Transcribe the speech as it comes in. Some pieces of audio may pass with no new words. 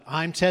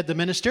I'm Ted the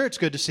minister. It's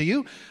good to see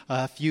you.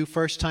 A few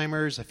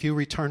first-timers, a few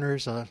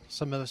returners.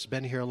 Some of us have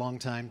been here a long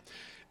time.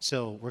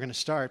 So we're going to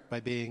start by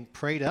being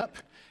prayed up.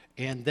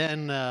 And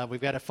then we've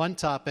got a fun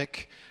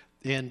topic.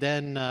 And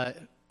then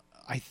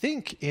I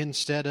think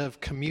instead of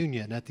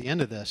communion at the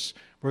end of this,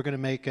 we're going to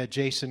make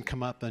Jason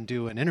come up and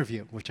do an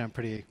interview, which I'm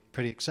pretty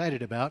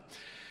excited about.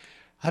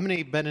 How many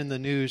have been in the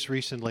news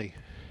recently?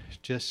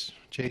 Just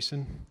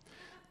Jason?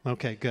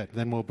 Okay, good.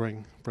 Then we'll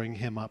bring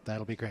him up.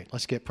 That'll be great.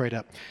 Let's get prayed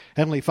up.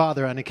 Heavenly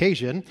Father, on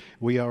occasion,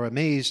 we are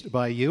amazed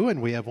by you,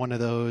 and we have one of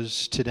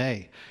those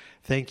today.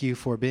 Thank you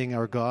for being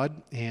our God,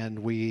 and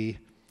do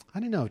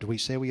we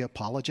say we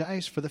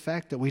apologize for the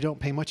fact that we don't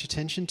pay much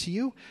attention to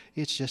you?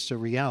 It's just a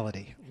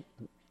reality.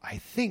 I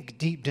think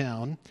deep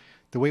down,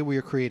 the way we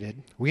are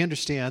created, we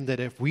understand that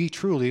if we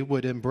truly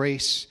would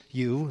embrace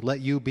you, let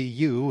you be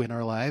you in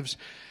our lives,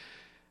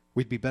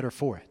 we'd be better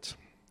for it.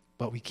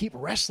 But we keep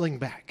wrestling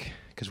back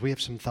because we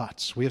have some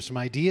thoughts. We have some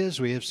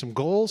ideas. We have some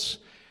goals.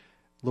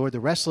 Lord,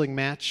 the wrestling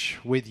match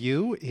with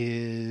you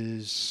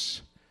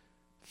is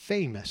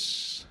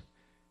famous.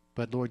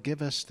 But Lord,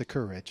 give us the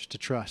courage to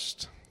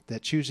trust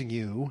that choosing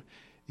you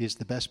is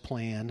the best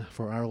plan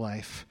for our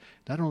life,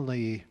 not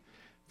only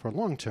for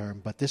long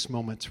term, but this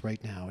moment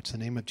right now. It's the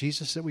name of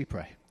Jesus that we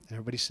pray. And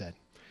everybody said,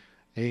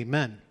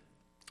 amen.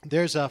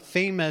 There's a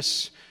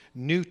famous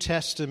New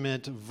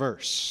Testament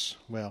verse,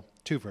 well,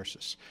 two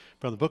verses,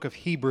 from the book of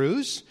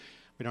Hebrews.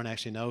 We don't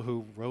actually know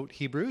who wrote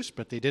Hebrews,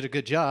 but they did a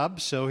good job,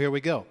 so here we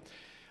go.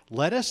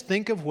 Let us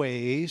think of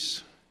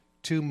ways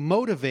to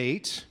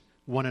motivate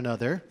one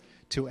another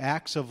to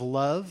acts of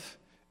love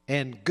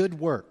and good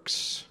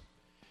works.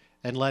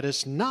 And let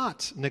us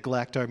not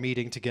neglect our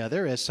meeting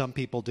together, as some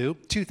people do.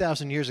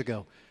 2,000 years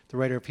ago, the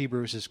writer of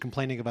Hebrews is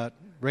complaining about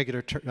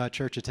regular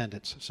church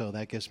attendance, so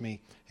that gives me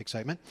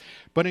excitement.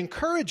 But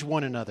encourage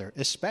one another,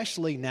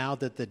 especially now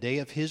that the day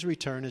of his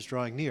return is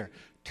drawing near.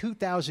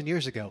 2,000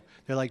 years ago,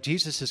 they're like,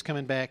 Jesus is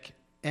coming back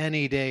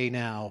any day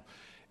now.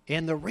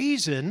 And the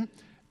reason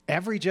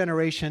every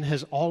generation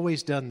has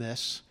always done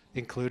this,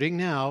 including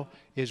now,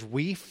 is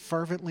we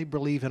fervently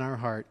believe in our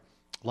heart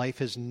life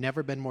has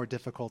never been more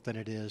difficult than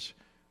it is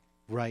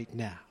right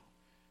now.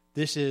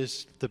 This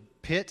is the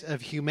pit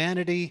of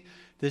humanity.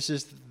 This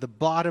is the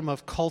bottom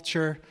of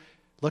culture.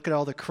 Look at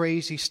all the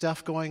crazy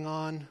stuff going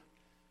on.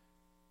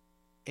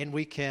 And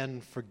we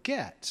can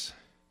forget.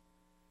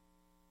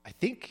 I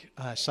think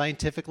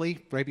scientifically,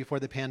 right before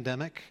the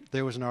pandemic,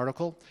 there was an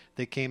article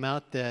that came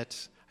out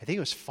that I think it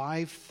was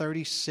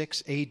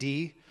 536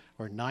 AD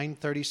or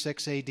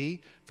 936 AD.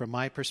 From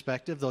my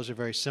perspective, those are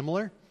very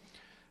similar.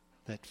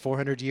 That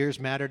 400 years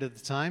mattered at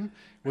the time,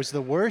 was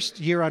the worst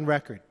year on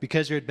record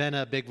because there had been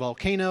a big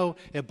volcano.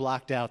 It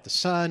blocked out the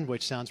sun,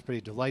 which sounds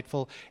pretty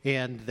delightful.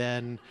 And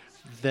then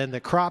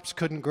the crops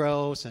couldn't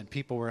grow, and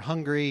people were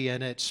hungry,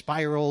 and it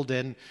spiraled.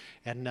 And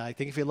I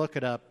think if you look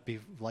it up,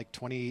 like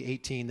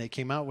 2018, they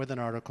came out with an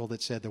article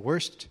that said the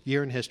worst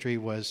year in history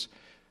was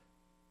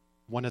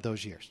one of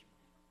those years.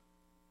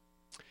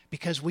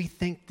 Because we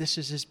think this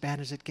is as bad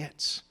as it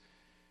gets.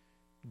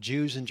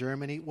 Jews in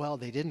Germany, well,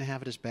 they didn't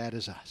have it as bad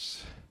as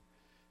us.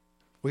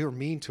 We were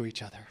mean to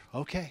each other.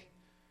 Okay.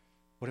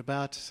 What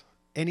about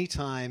any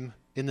time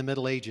in the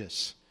Middle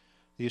Ages?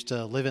 I used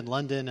to live in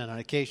London, and on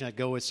occasion I'd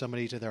go with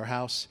somebody to their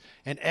house,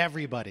 and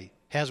everybody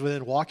has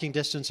within walking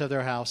distance of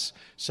their house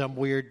some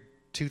weird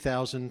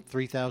 2,000,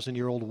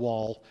 3,000-year-old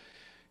wall.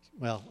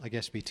 Well, I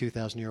guess it'd be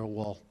 2,000-year-old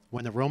wall.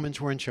 When the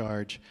Romans were in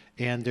charge,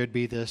 and there'd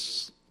be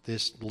this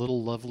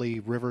little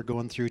lovely river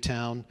going through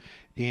town,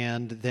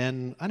 and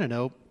then,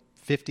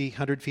 50,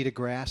 100 feet of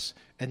grass,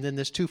 and then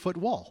this 2-foot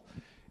wall.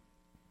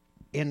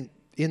 And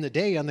in the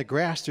day on the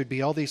grass, there'd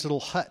be all these little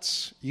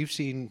huts. You've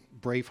seen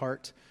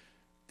Braveheart.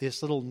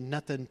 This little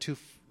nothing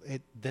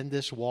then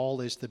this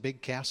wall is the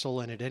big castle,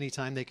 and at any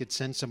time they could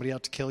send somebody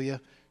out to kill you,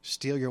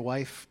 steal your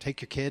wife,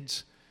 take your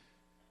kids.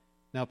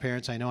 Now,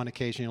 parents, I know on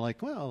occasion you're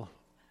like, well,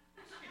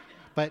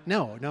 but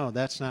no,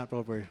 that's not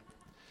what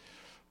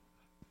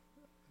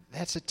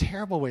that's a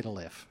terrible way to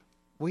live.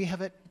 We have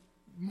it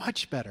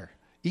much better.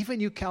 Even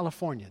you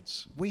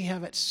Californians, we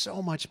have it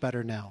so much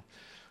better now.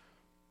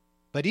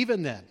 But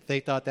even then, they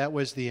thought that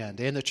was the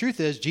end. And the truth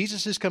is,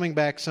 Jesus is coming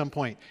back some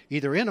point,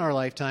 either in our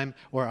lifetime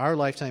or our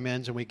lifetime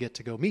ends and we get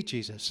to go meet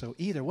Jesus. So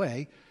either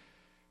way,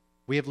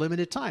 we have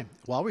limited time.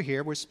 While we're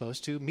here, we're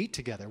supposed to meet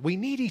together. We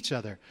need each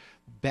other.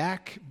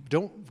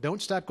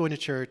 Don't stop going to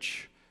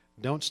church.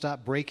 Don't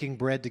stop breaking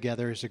bread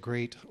together is a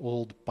great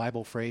old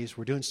Bible phrase.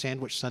 We're doing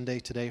Sandwich Sunday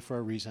today for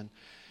a reason.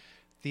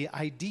 The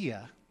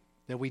idea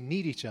that we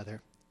need each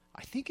other,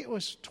 I think it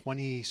was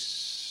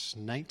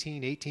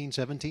 2019, 18,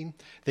 17,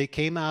 they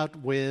came out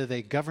with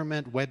a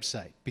government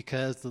website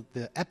because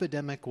the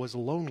epidemic was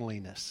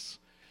loneliness.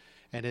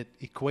 And it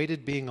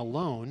equated being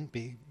alone,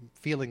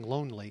 feeling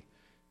lonely,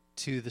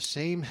 to the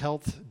same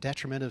health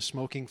detriment of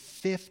smoking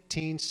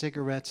 15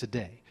 cigarettes a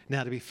day.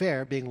 Now, to be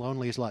fair, being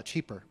lonely is a lot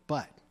cheaper,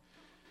 but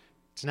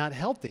it's not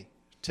healthy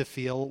to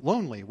feel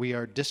lonely. We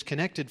are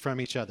disconnected from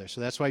each other.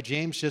 So that's why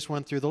James just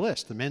went through the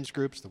list. The men's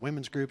groups, the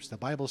women's groups, the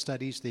Bible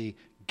studies, the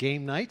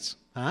game nights.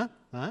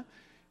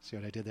 See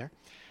what I did there?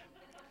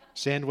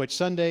 Sandwich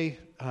Sunday.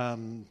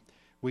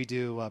 We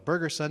do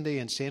Burger Sunday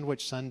and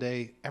Sandwich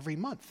Sunday every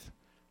month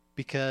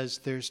because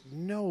there's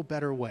no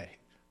better way.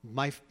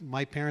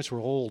 My parents were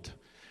old.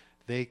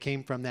 They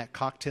came from that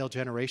cocktail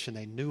generation.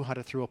 They knew how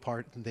to throw a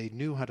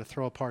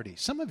party.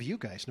 Some of you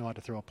guys know how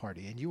to throw a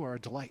party, and you are a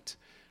delight.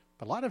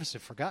 But a lot of us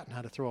have forgotten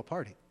how to throw a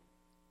party.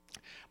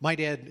 My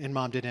dad and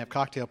mom didn't have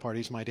cocktail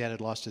parties. My dad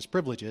had lost his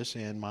privileges,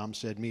 and mom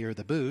said, me or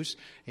the booze.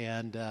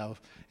 And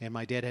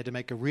my dad had to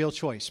make a real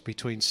choice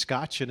between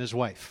scotch and his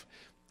wife.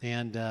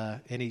 And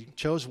he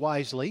chose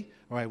wisely,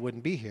 or I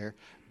wouldn't be here.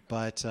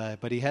 But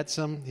he had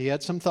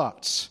some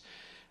thoughts.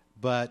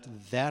 But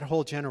that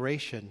whole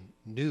generation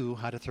knew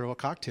how to throw a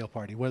cocktail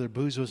party, whether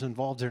booze was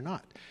involved or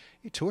not.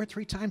 2 or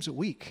 3 times a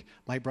week,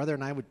 my brother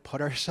and I would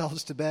put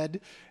ourselves to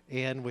bed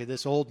and with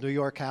this old New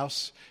York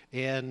house,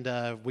 and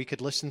we could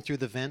listen through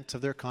the vent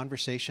of their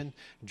conversation,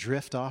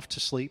 drift off to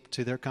sleep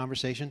to their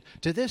conversation.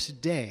 To this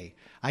day,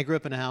 I grew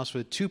up in a house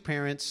with 2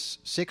 parents,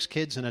 6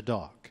 kids, and a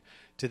dog.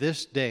 To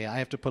this day, I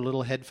have to put a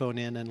little headphone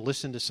in and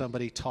listen to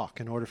somebody talk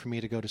in order for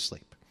me to go to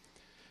sleep.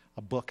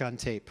 A book on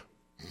tape.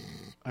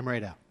 I'm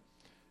right out.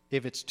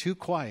 If it's too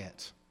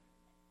quiet,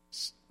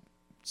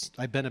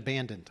 I've been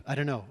abandoned. I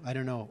don't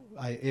know.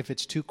 If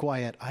it's too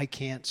quiet, I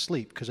can't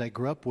sleep because I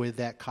grew up with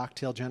that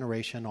cocktail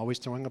generation, always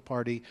throwing a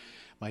party.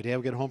 My dad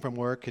would get home from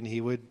work, and he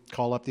would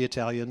call up the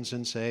Italians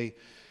and say,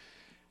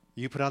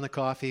 you put on the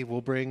coffee, we'll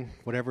bring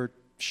whatever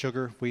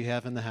sugar we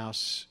have in the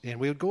house, and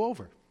we would go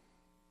over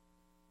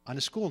on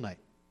a school night,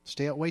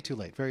 stay out way too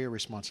late, very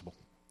irresponsible.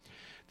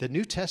 The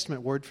New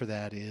Testament word for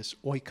that is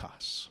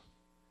oikos,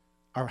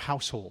 our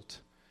household.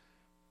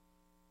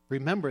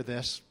 Remember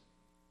this.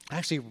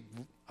 Actually,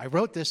 I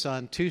wrote this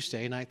on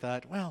Tuesday, and I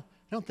thought, well,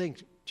 I don't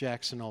think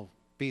Jackson will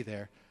be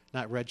there.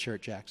 Not red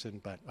shirt Jackson,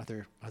 but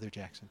other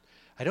Jackson.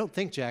 I don't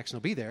think Jackson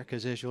will be there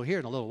because, as you'll hear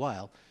in a little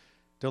while,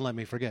 don't let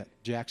me forget,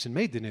 Jackson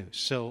made the news.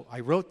 So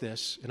I wrote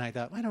this, and I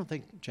thought, I don't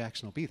think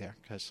Jackson will be there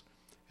because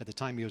at the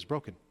time he was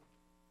broken.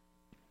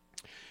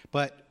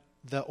 But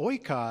the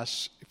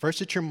oikos,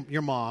 first it's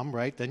your mom,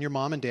 right? Then your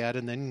mom and dad,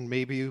 and then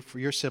maybe for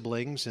your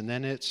siblings, and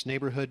then it's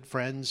neighborhood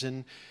friends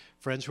and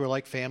friends who are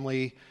like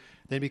family.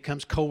 Then it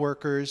becomes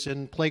coworkers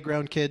and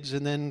playground kids,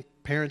 and then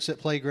parents at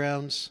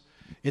playgrounds.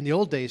 In the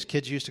old days,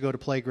 kids used to go to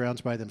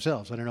playgrounds by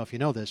themselves. I don't know if you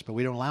know this, but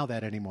we don't allow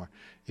that anymore.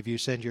 If you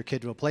send your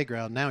kid to a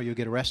playground, now you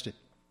get arrested.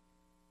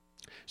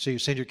 So you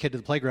send your kid to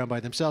the playground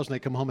by themselves, and they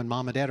come home, and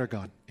mom and dad are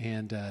gone.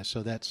 And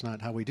so that's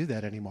not how we do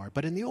that anymore.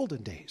 But in the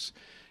olden days,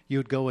 you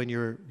would go in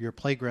your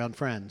playground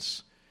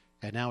friends,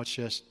 and now it's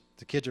just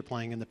the kids are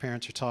playing and the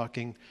parents are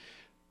talking.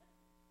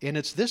 And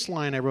it's this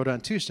line I wrote on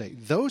Tuesday.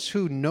 Those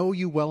who know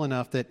you well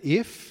enough that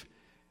if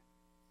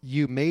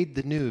you made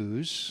the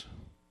news,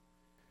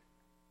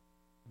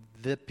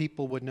 that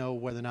people would know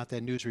whether or not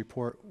that news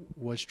report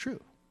was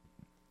true.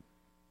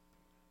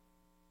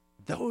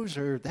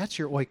 That's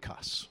your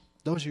oikos.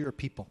 Those are your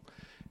people.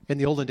 In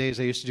the olden days,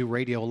 I used to do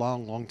radio a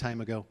long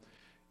time ago,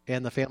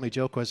 and the family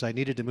joke was I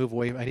needed to move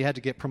away. I had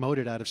to get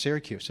promoted out of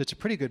Syracuse. It's a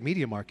pretty good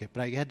media market,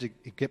 but I had to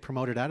get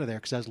promoted out of there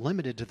because I was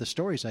limited to the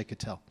stories I could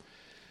tell.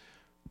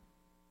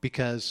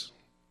 Because,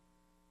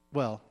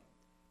 well,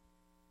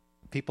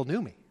 people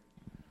knew me.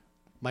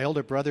 My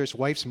older brother's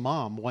wife's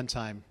mom one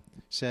time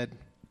said,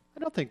 I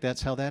don't think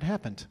that's how that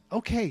happened.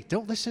 Okay,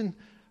 don't listen.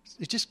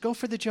 Just go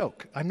for the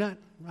joke. I'm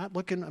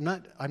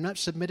not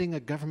submitting a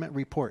government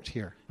report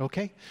here,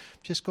 okay?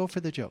 Just go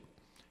for the joke.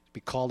 Be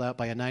called out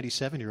by a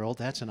 97-year-old,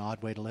 that's an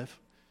odd way to live.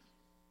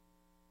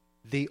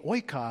 The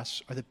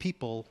oikos are the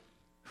people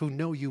who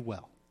know you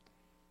well.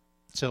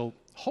 So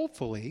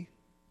hopefully,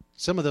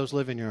 some of those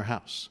live in your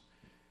house.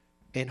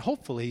 And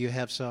hopefully you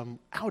have some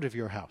out of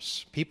your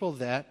house, people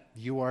that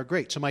you are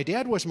great. So my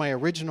dad was my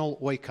original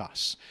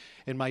oikos,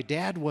 and my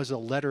dad was a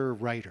letter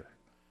writer.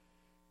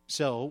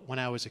 So when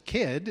I was a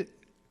kid,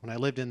 when I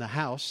lived in the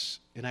house,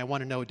 and I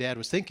wanted to know what Dad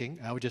was thinking,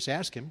 I would just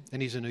ask him,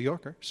 and he's a New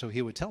Yorker, so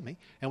he would tell me,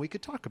 and we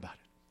could talk about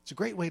it. It's a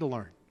great way to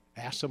learn.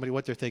 Ask somebody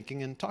what they're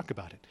thinking and talk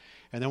about it.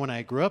 And then when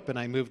I grew up and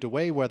I moved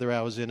away, whether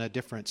I was in a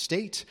different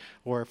state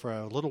or for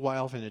a little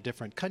while in a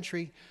different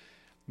country,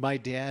 my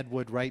dad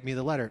would write me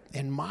the letter.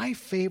 And my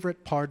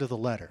favorite part of the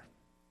letter,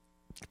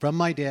 from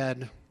my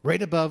dad,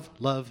 right above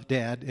love,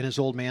 Dad, in his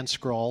old man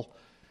scrawl,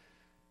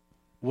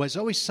 was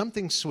always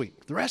something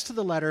sweet. The rest of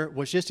the letter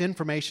was just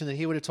information that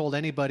he would have told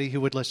anybody who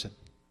would listen.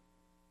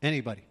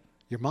 Anybody.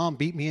 Your mom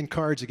beat me in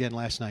cards again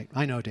last night.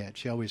 I know, Dad.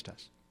 She always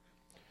does.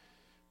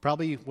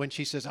 Probably when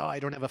she says, I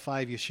don't have a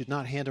 5, you should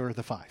not hand her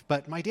the 5.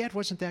 But my dad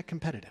wasn't that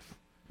competitive.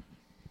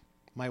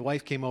 My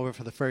wife came over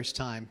for the first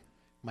time.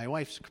 My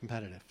wife's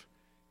competitive.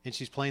 And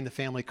she's playing the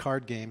family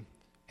card game,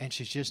 and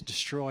she's just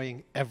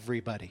destroying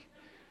everybody.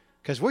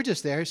 Because we're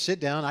just there, sit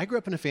down. I grew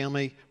up in a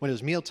family, when it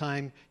was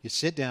mealtime, you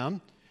sit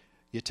down,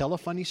 you tell a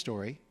funny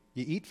story,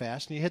 you eat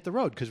fast, and you hit the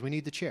road because we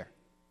need the chair.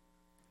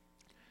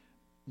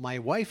 My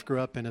wife grew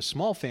up in a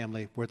small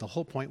family where the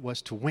whole point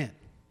was to win.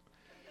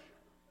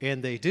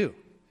 And they do.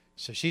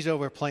 So she's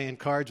over playing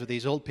cards with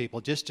these old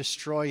people, just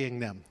destroying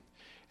them.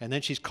 And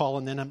then she's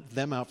calling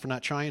them out for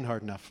not trying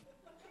hard enough.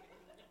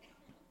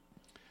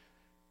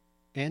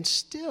 And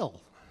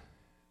still,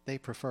 they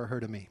prefer her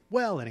to me.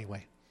 Well,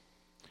 anyway,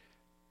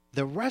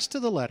 the rest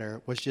of the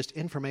letter was just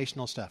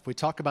informational stuff. We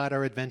talk about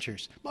our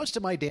adventures. Most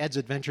of my dad's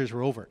adventures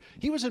were over.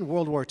 He was in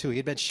World War II. He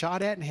had been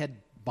shot at and had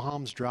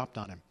bombs dropped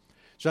on him.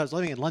 So I was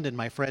living in London,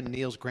 my friend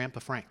Neil's Grandpa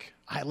Frank.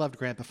 I loved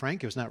Grandpa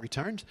Frank. He was not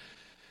returned.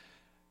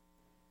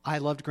 I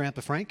loved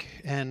Grandpa Frank,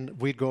 and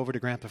we'd go over to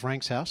Grandpa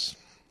Frank's house,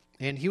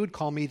 and he would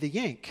call me the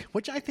Yank,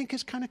 which I think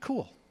is kind of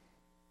cool.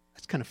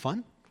 That's kind of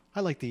fun.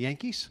 I like the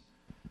Yankees.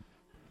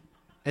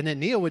 And then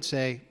Neil would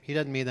say, he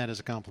doesn't mean that as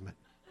a compliment.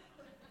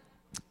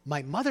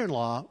 My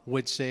mother-in-law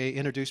would say,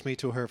 introduce me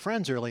to her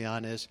friends early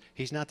on as,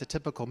 he's not the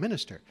typical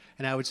minister.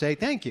 And I would say,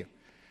 thank you.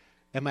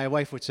 And my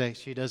wife would say,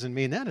 she doesn't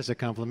mean that as a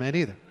compliment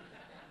either.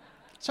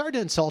 It's hard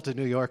to insult a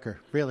New Yorker,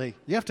 really.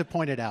 You have to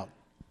point it out.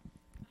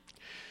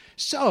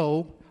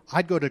 So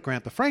I'd go to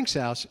Grandpa Frank's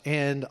house,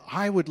 and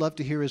I would love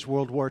to hear his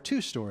World War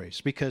II stories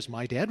because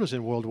my dad was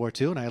in World War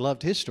II, and I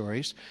loved his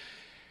stories.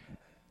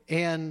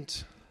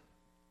 And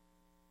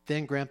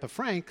then Grandpa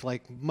Frank,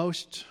 like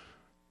most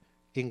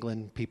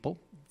England people,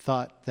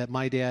 thought that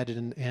my dad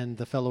and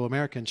the fellow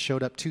Americans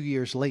showed up 2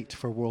 years late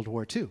for World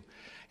War II.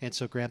 And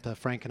so Grandpa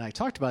Frank and I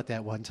talked about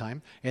that one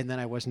time, and then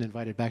I wasn't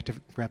invited back to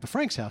Grandpa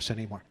Frank's house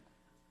anymore.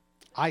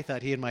 I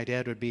thought he and my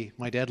dad would be,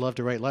 my dad loved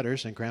to write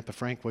letters, and Grandpa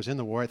Frank was in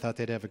the war. I thought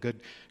they'd have a good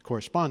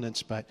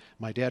correspondence, but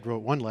my dad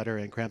wrote one letter,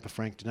 and Grandpa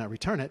Frank did not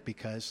return it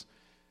because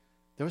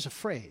there was a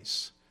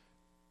phrase.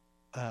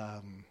 It's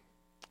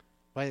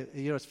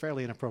a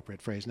fairly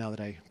inappropriate phrase now that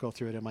I go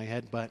through it in my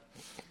head,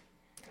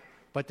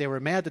 but they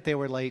were mad that they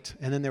were late,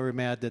 and then they were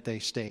mad that they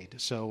stayed.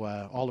 So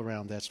all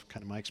around, that's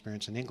kind of my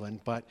experience in England.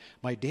 But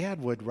my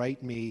dad would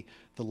write me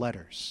the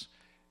letters,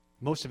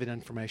 most of it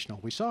informational.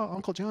 We saw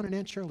Uncle John and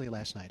Aunt Shirley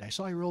last night. I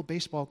saw your old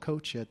baseball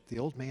coach at the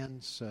old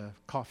man's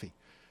coffee.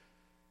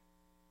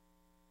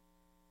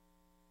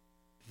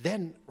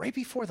 Then, right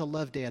before the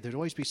Love Dad, there'd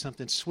always be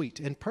something sweet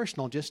and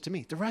personal just to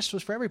me. The rest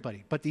was for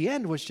everybody, but the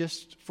end was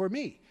just for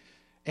me.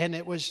 And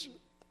that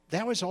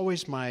was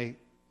always my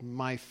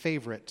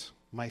favorite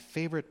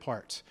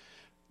part.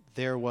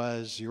 There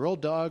was your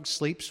old dog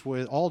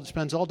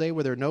spends all day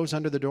with her nose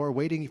under the door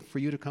waiting for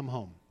you to come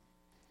home.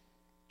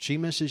 She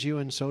misses you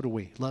and so do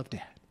we. Love,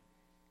 Dad.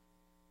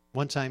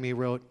 One time he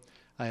wrote,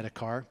 I had a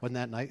car, wasn't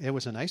that nice? It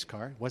was a nice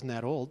car, wasn't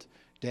that old.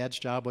 Dad's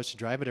job was to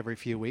drive it every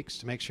few weeks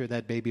to make sure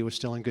that baby was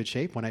still in good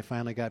shape when I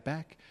finally got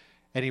back.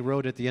 And he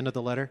wrote at the end of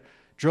the letter,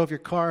 drove your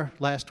car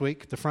last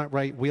week, the front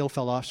right wheel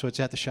fell off, so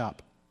it's at the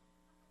shop.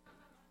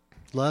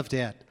 Love,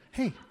 Dad.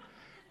 Hey,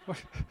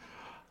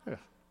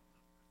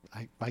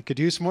 I could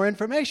use more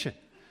information.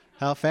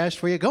 How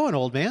fast were you going,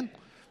 old man?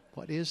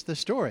 What is the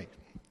story?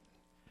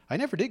 I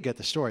never did get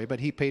the story,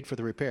 but he paid for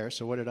the repair,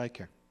 so what did I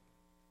care?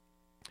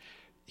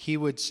 He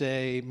would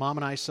say, Mom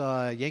and I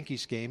saw a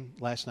Yankees game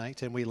last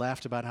night, and we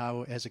laughed about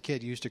how, as a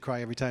kid, you used to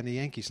cry every time the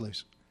Yankees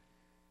lose.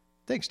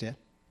 Thanks, Dad.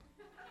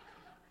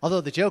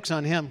 Although the joke's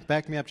on him.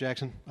 Back me up,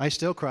 Jackson. I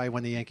still cry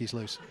when the Yankees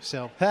lose.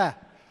 So,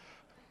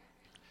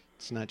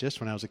 it's not just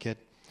when I was a kid.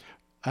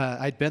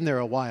 I'd been there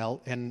a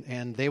while,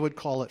 and they would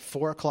call at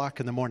 4 o'clock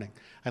in the morning.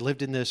 I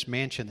lived in this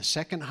mansion, the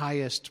second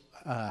highest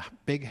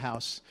big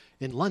house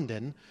in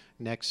London,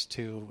 next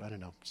to, I don't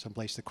know,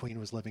 someplace the Queen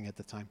was living at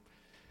the time.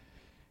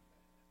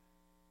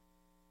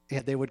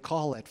 And they would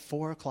call at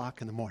 4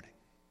 o'clock in the morning.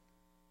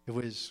 It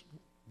was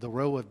the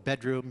row of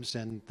bedrooms,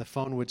 and the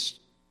phone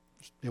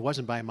it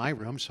wasn't by my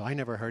room, so I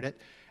never heard it.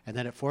 And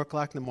then at 4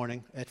 o'clock in the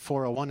morning, at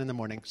 4:01 in the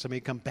morning, somebody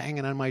would come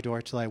banging on my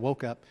door till I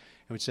woke up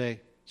and would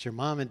say, it's your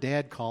mom and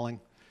dad calling.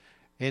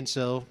 And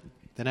so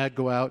then I'd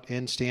go out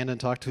and stand and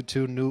talk to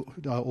two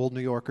old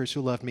New Yorkers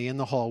who loved me in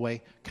the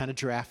hallway, kind of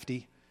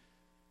drafty,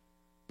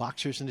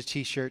 boxers and a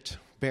T-shirt,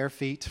 bare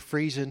feet,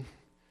 freezing.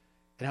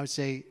 And I would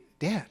say,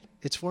 Dad,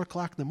 it's 4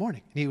 o'clock in the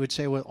morning. And he would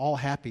say, well, all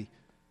happy.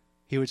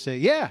 He would say,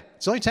 yeah,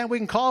 it's the only time we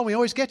can call and we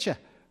always get you.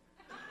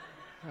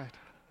 Right.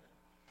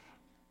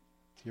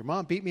 Your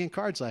mom beat me in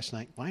cards last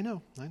night. Well, I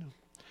know.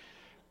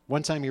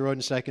 One time he wrote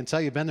and said, I can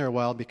tell you've been there a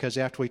while because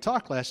after we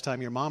talked last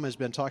time, your mom has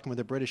been talking with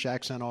a British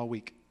accent all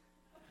week.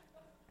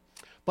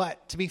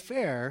 But to be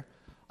fair,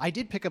 I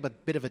did pick up a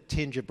bit of a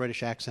tinge of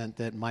British accent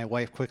that my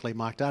wife quickly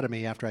mocked out of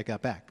me after I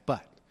got back.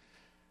 But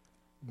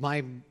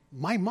my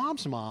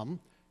mom's mom,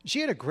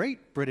 she had a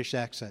great British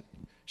accent.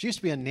 She used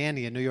to be a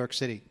nanny in New York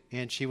City,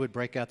 and she would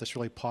break out this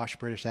really posh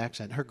British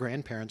accent. Her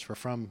grandparents were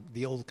from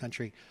the old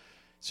country,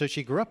 so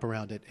she grew up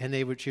around it. And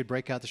she would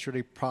break out this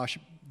really posh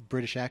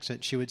British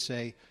accent. She would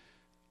say,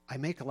 I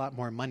make a lot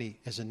more money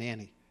as a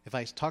nanny. If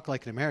I talk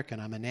like an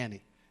American, I'm a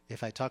nanny.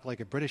 If I talk like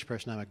a British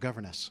person, I'm a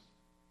governess.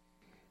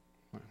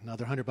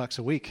 Another $100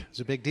 a week. It was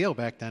a big deal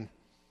back then.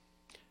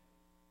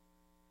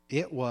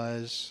 It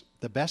was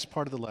the best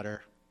part of the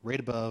letter, right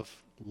above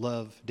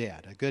love,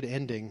 Dad. A good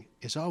ending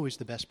is always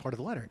the best part of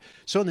the letter.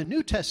 So in the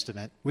New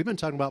Testament, we've been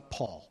talking about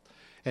Paul.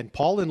 And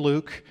Paul and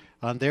Luke,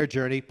 on their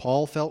journey,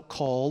 Paul felt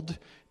called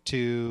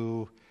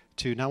to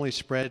not only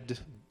spread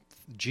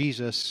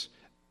Jesus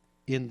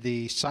in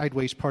the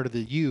sideways part of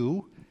the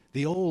U,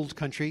 the old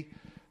country,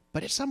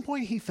 but at some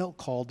point he felt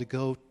called to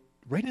go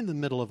right in the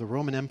middle of the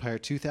Roman Empire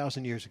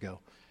 2,000 years ago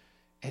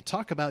and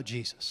talk about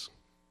Jesus.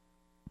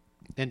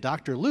 And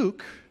Dr.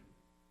 Luke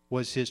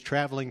was his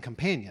traveling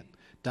companion.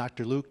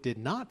 Dr. Luke did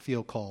not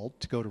feel called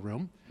to go to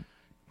Rome.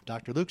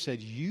 Dr. Luke said,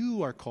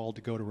 you are called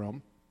to go to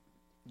Rome.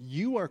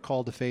 You are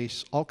called to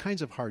face all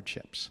kinds of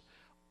hardships.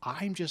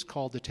 I'm just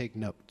called to take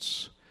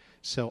notes.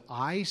 So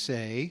I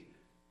say,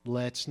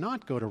 let's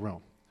not go to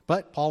Rome.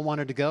 But Paul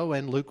wanted to go,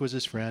 and Luke was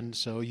his friend,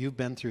 so you've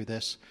been through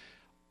this.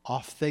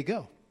 Off they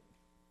go.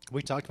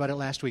 We talked about it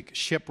last week.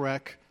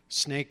 Shipwreck,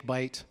 snake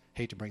bite.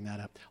 Hate to bring that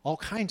up. All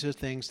kinds of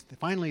things.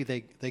 Finally,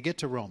 they get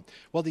to Rome.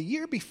 Well, the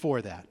year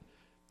before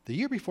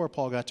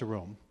Paul got to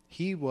Rome,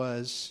 he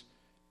was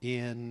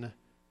in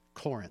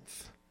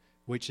Corinth,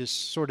 which is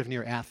sort of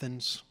near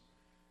Athens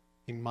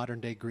in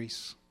modern-day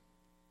Greece.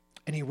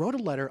 And he wrote a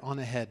letter on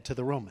ahead to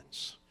the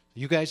Romans.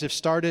 You guys have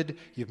started,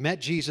 you've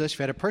met Jesus, you've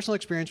had a personal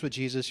experience with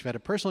Jesus, you've had a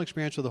personal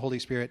experience with the Holy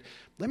Spirit.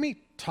 Let me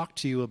talk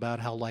to you about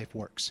how life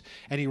works.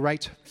 And he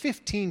writes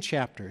 15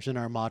 chapters in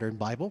our modern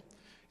Bible.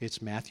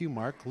 It's Matthew,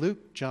 Mark,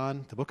 Luke,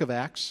 John, the book of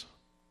Acts,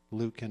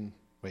 Luke and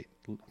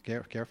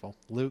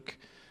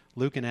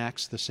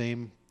Acts, the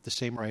same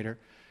writer.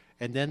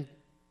 And then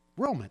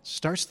Romans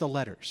starts the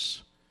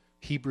letters.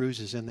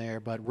 Hebrews is in there,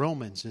 but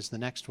Romans is the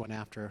next one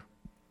after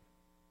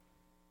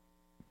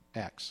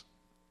Acts.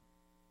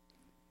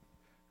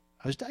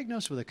 I was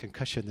diagnosed with a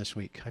concussion this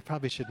week. I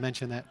probably should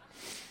mention that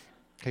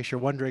in case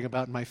you're wondering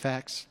about my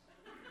facts.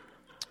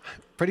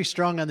 Pretty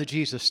strong on the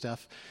Jesus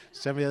stuff.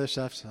 Some of the other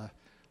stuff's a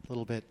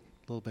little bit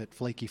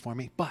flaky for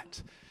me.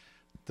 But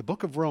the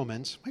book of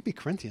Romans, might be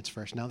Corinthians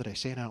first now that I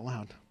say it out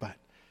loud, but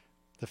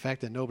the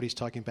fact that nobody's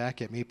talking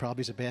back at me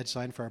probably is a bad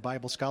sign for our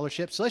Bible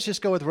scholarship. So let's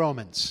just go with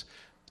Romans.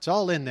 It's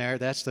all in there.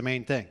 That's the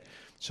main thing.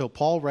 So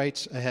Paul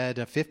writes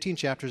ahead 15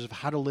 chapters of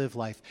how to live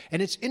life.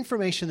 And it's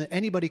information that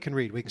anybody can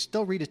read. We can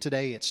still read it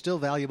today. It's still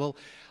valuable.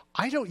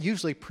 I don't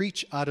usually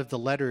preach out of the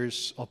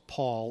letters of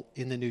Paul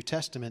in the New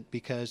Testament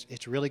because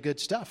it's really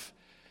good stuff.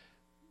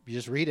 You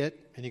just read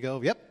it and you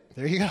go, yep,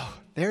 there you go.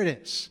 There it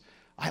is.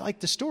 I like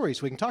the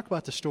stories. We can talk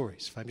about the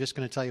stories. If I'm just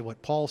going to tell you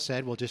what Paul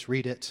said, we'll just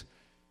read it.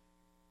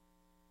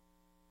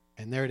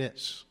 And there it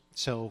is.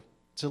 So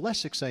it's a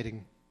less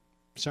exciting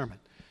sermon.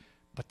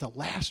 But the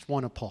last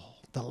one of Paul,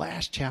 the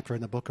last chapter in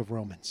the book of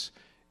Romans,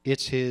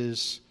 it's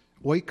his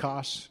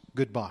oikos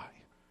goodbye.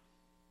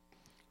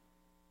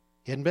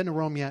 He hadn't been to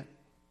Rome yet.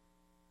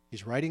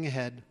 He's writing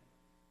ahead,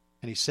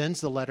 and he sends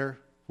the letter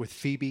with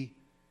Phoebe.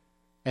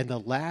 And the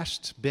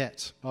last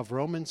bit of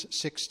Romans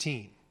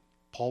 16,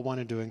 Paul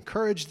wanted to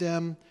encourage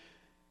them.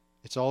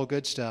 It's all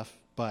good stuff,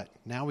 but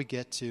now we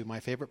get to my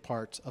favorite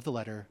part of the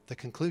letter, the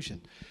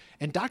conclusion.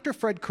 And Dr.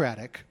 Fred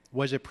Craddock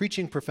was a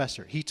preaching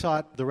professor. He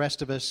taught the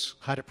rest of us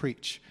how to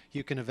preach.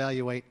 You can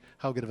evaluate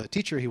how good of a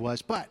teacher he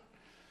was, but,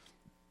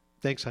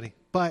 thanks, honey,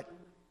 but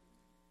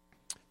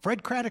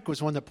Fred Craddock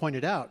was one that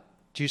pointed out,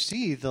 do you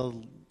see the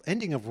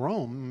ending of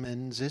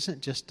Romans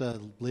isn't just a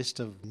list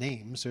of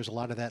names. There's a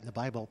lot of that in the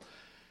Bible.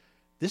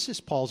 This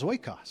is Paul's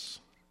oikos.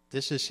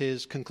 This is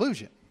his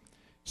conclusion.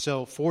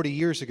 So 40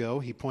 years ago,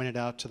 he pointed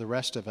out to the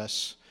rest of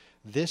us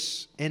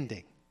this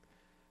ending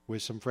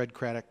with some Fred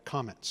Craddock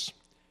comments.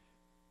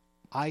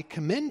 I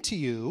commend to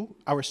you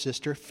our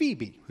sister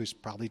Phoebe, who's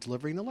probably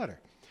delivering the letter,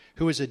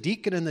 who is a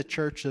deacon in the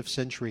church of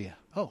Centuria.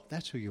 Oh,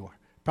 that's who you are.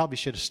 Probably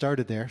should have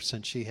started there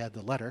since she had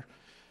the letter.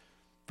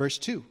 Verse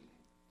 2,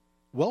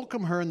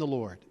 welcome her in the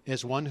Lord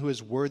as one who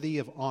is worthy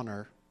of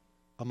honor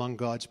among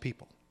God's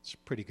people. It's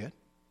pretty good.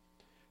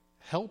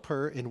 Help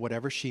her in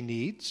whatever she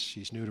needs.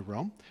 She's new to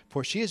Rome.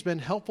 For she has been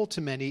helpful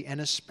to many and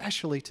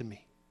especially to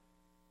me.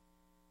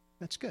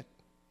 That's good.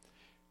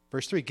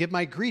 Verse 3, give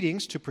my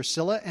greetings to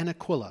Priscilla and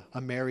Aquila,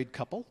 a married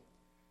couple,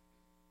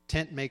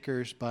 tent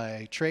makers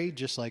by trade,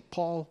 just like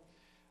Paul,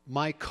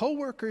 my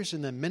co-workers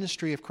in the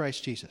ministry of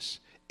Christ Jesus.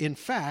 In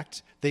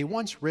fact, they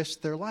once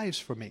risked their lives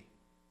for me.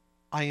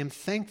 I am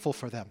thankful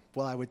for them.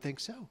 Well, I would think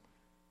so.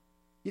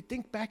 You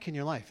think back in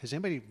your life. Has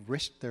anybody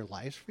risked their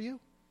lives for you?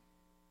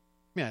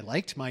 I mean, I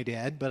liked my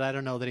dad, but I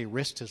don't know that he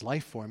risked his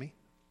life for me.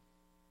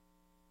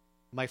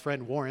 My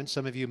friend Warren,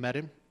 some of you met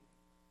him.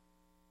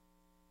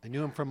 I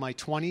knew him from my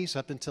 20s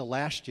up until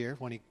last year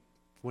when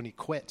he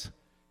quit.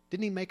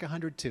 Didn't he make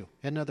 102?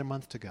 Had another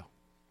month to go.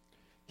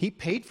 He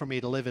paid for me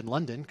to live in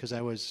London because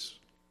I was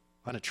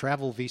on a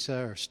travel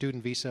visa or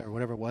student visa or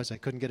whatever it was. I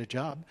couldn't get a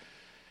job.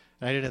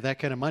 I didn't have that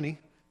kind of money.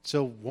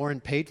 So Warren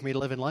paid for me to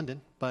live in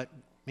London. But,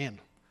 man,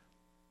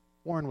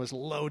 Warren was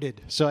loaded.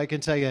 So I can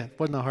tell you, it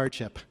wasn't a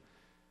hardship.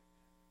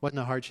 Wasn't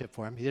a hardship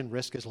for him. He didn't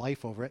risk his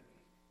life over it.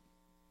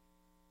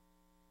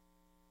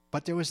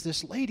 But there was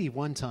this lady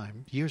one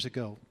time, years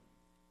ago,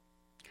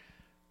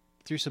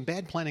 through some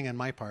bad planning on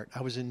my part,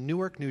 I was in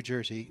Newark, New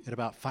Jersey at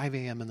about 5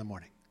 a.m. in the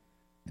morning.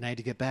 And I had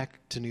to get back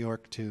to New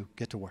York to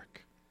get to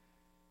work.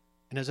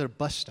 And I was at a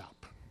bus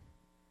stop.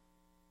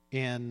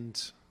 And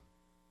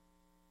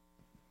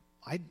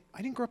I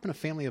didn't grow up in a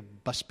family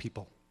of bus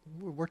people.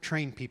 We're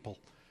trained people.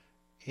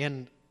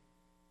 And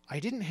I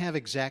didn't have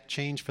exact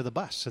change for the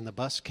bus. And the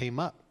bus came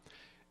up.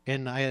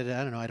 And I had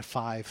a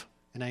 5.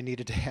 And I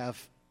needed to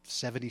have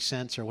 70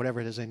 cents or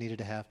whatever it is I needed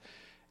to have.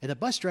 And the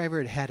bus driver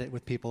had had it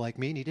with people like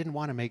me, and he didn't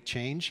want to make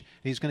change.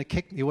 And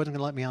he wasn't going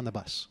to let me on the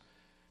bus.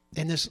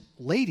 And this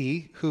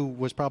lady, who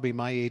was probably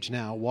my age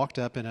now, walked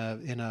up in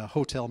a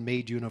hotel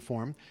maid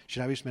uniform.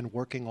 She'd obviously been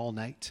working all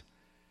night.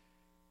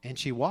 And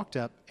she walked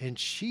up, and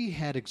she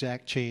had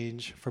exact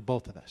change for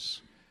both of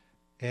us.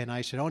 And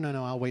I said, oh,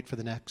 no, I'll wait for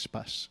the next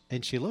bus.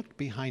 And she looked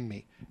behind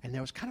me, and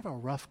there was kind of a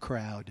rough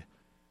crowd.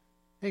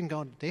 They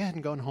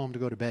hadn't gone home to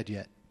go to bed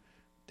yet.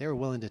 They were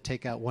willing to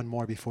take out one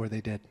more before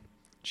they did.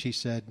 She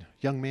said,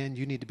 young man,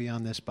 you need to be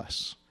on this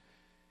bus.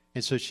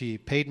 And so she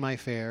paid my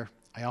fare.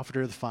 I offered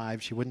her the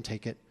 $5. She wouldn't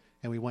take it,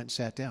 and we went and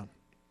sat down.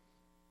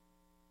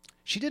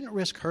 She didn't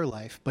risk her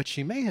life, but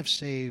she may have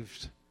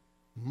saved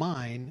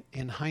mine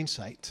in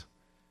hindsight.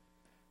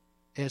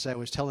 As I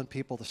was telling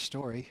people the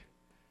story,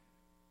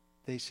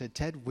 they said,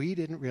 Ted, we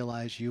didn't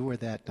realize you were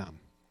that dumb.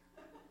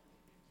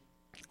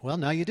 Well,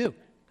 now you do.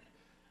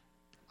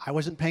 I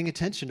wasn't paying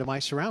attention to my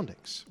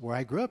surroundings. Where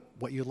I grew up,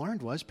 what you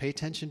learned was pay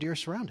attention to your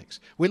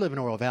surroundings. We live in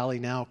Oro Valley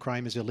now.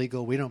 Crime is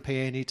illegal. We don't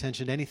pay any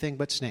attention to anything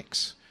but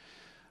snakes,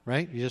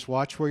 right? You just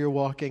watch where you're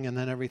walking, and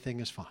then everything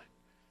is fine.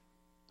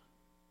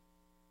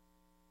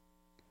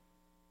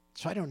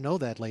 So I don't know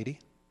that lady.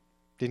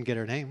 Didn't get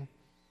her name.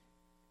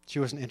 She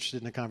wasn't interested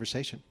in the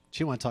conversation. She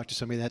didn't want to talk to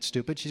somebody that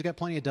stupid. She's got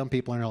plenty of dumb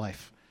people in her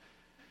life.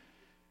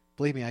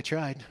 Believe me, I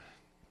tried.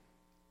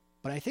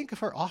 But I think of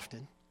her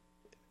often.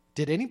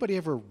 Did anybody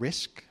ever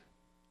risk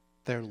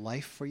their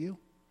life for you?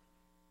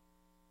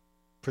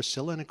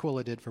 Priscilla and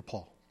Aquila did for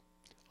Paul.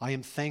 I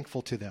am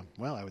thankful to them.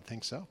 Well, I would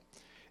think so.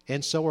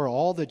 And so are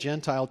all the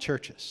Gentile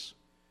churches.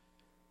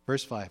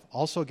 Verse 5,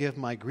 also give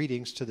my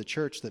greetings to the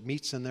church that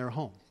meets in their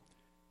home.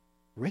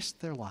 Risk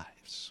their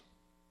lives.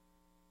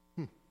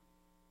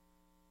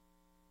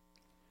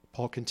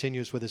 Paul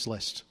continues with his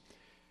list.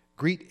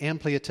 Greet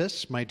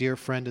Ampliatus, my dear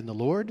friend in the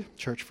Lord.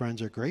 Church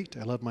friends are great.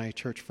 I love my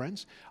church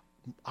friends.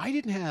 I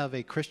didn't have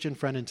a Christian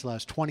friend until I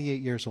was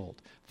 28 years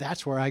old.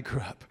 That's where I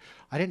grew up.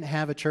 I didn't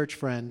have a church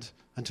friend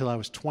until I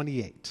was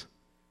 28.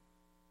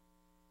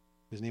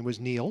 His name was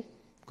Neil,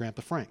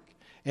 Grandpa Frank.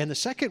 And the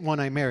second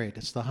one I married,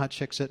 it's the hot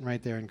chick sitting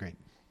right there in green.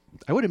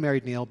 I would have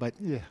married Neil, but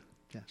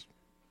yes.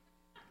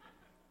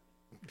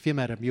 If you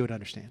met him, you would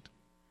understand.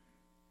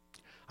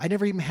 I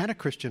never even had a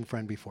Christian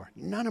friend before.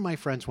 None of my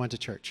friends went to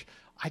church.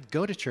 I'd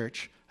go to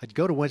church. I'd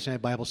go to Wednesday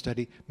night Bible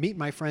study, meet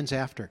my friends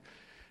after.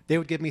 They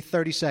would give me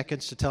 30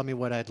 seconds to tell me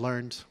what I'd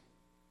learned,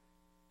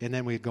 and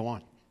then we'd go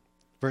on.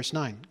 Verse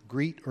 9,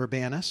 greet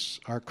Urbanus,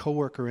 our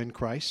co-worker in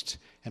Christ,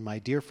 and my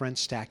dear friend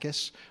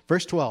Stachys.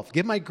 Verse 12,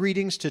 give my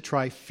greetings to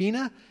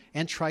Tryphena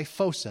and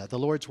Tryphosa, the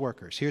Lord's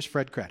workers. Here's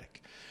Fred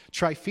Craddock.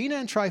 Tryphena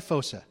and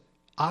Tryphosa,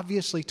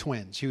 obviously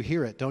twins. You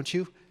hear it, don't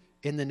you,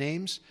 in the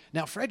names?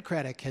 Now, Fred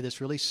Craddock had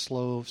this really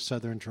slow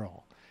southern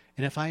drawl.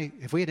 And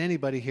if we had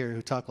anybody here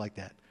who talked like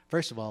that,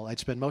 first of all, I'd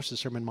spend most of the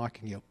sermon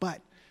mocking you. But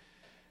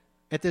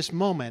at this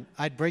moment,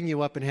 I'd bring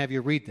you up and have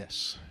you read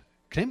this.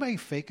 Can anybody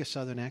fake a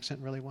southern accent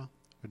really well?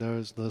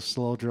 Or the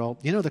slow drawl?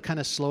 You know the kind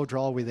of slow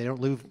drawl where they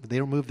don't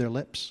move their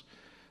lips?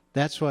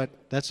 That's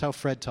how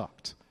Fred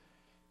talked.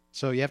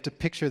 So you have to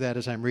picture that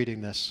as I'm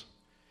reading this.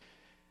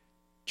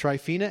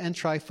 Tryphena and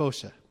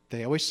Tryphosa.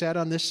 They always sat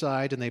on this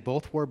side, and they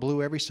both wore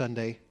blue every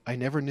Sunday. I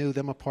never knew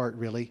them apart,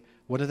 really.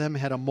 One of them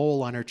had a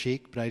mole on her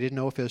cheek, but I didn't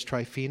know if it was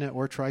Tryphena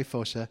or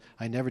Tryphosa.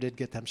 I never did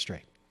get them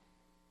straight.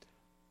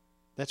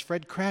 That's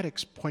Fred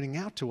Craddock's pointing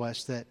out to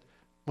us that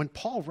when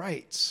Paul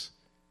writes,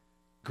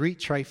 greet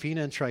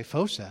Tryphena and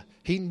Tryphosa,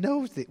 he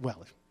knows that,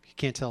 well, he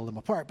can't tell them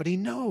apart, but he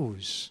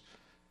knows.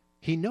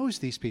 He knows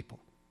these people.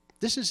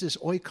 This is his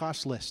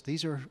oikos list.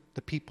 These are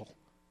the people.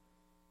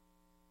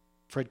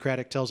 Fred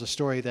Craddock tells a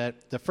story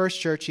that the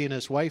first church he and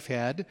his wife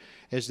had,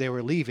 as they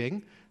were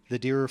leaving, the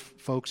dear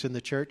folks in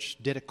the church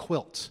did a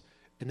quilt,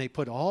 and they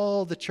put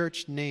all the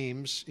church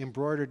names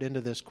embroidered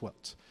into this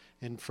quilt.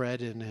 And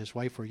Fred and his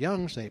wife were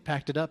young, so they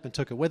packed it up and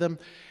took it with them.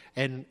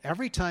 And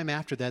every time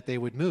after that they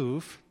would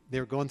move, they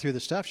were going through the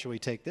stuff. Should we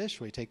take this?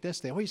 Should we take this?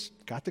 They always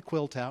got the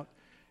quilt out,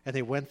 and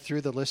they went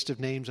through the list of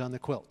names on the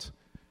quilt.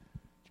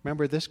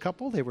 Remember this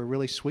couple? They were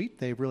really sweet.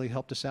 They really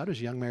helped us out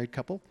as a young married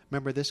couple.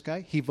 Remember this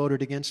guy? He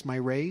voted against my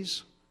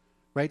raise,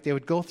 right? They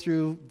would go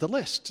through the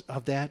list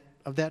of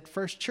that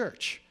first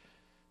church.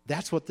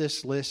 That's what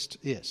this list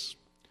is.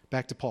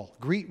 Back to Paul.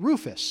 Greet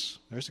Rufus,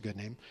 there's a good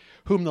name,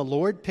 whom the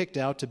Lord picked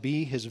out to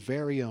be his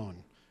very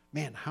own.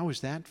 Man, how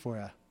is that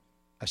for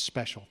a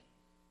special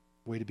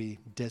way to be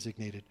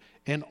designated?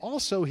 And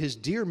also his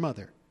dear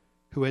mother,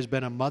 who has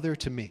been a mother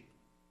to me.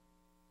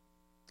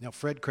 Now,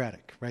 Fred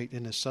Craddock, right,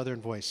 in his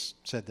southern voice,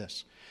 said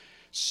this.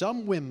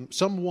 Some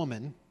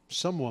woman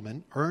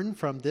earned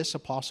from this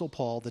Apostle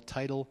Paul the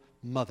title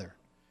mother.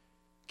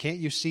 Can't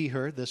you see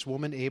her, this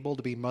woman able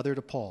to be mother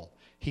to Paul?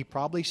 He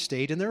probably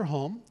stayed in their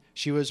home.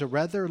 She was a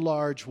rather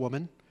large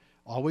woman,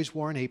 always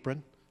wore an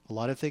apron, a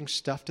lot of things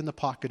stuffed in the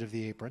pocket of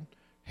the apron,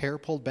 hair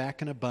pulled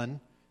back in a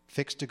bun,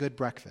 fixed a good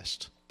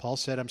breakfast. Paul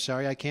said, I'm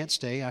sorry I can't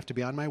stay. I have to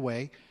be on my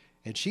way.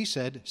 And she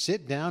said,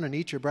 sit down and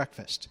eat your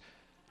breakfast.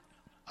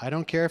 I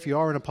don't care if you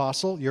are an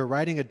apostle. You're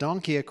riding a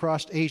donkey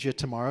across Asia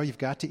tomorrow. You've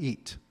got to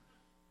eat.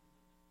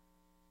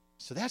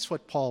 So that's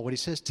what Paul, when he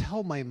says,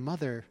 tell my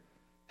mother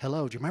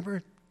hello. Do you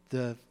remember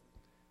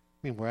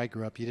where I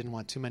grew up, you didn't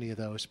want too many of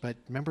those, but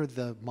remember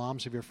the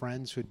moms of your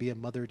friends who would be a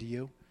mother to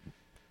you?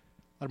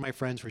 A lot of my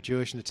friends were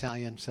Jewish and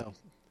Italian, so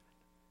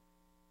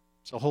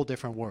it's a whole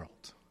different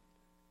world.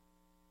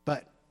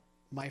 But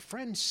my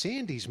friend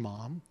Sandy's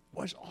mom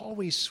was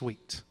always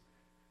sweet.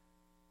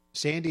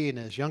 Sandy and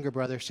his younger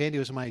brother, Sandy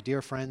was my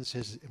dear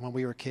friends when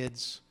we were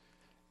kids.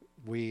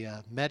 We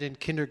met in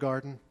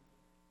kindergarten.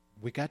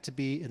 We got to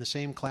be in the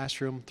same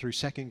classroom through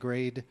second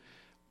grade.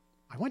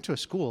 I went to a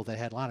school that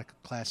had a lot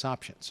of class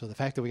options, so the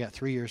fact that we got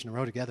 3 years in a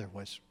row together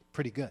was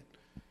pretty good.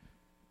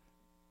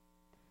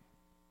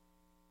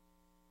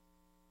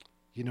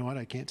 You know what?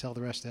 I can't tell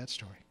the rest of that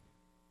story.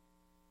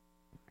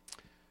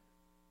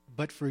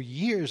 But for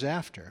years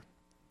after,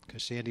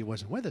 because Sandy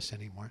wasn't with us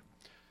anymore,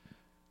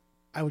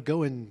 I would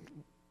go and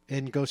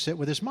go sit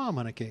with his mom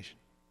on occasion.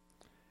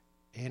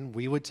 And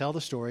we would tell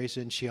the stories,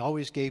 and she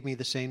always gave me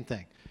the same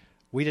thing.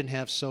 We didn't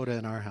have soda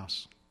in our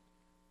house.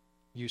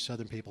 You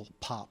Southern people,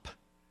 pop.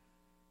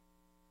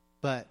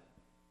 But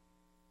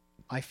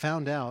I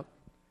found out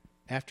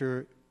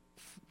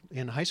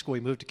in high school we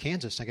moved to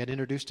Kansas. I got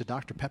introduced to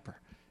Dr. Pepper.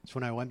 So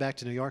when I went back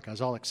to New York, I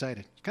was all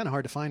excited. It's kind of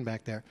hard to find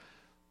back there.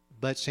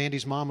 But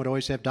Sandy's mom would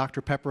always have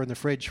Dr. Pepper in the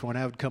fridge when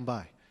I would come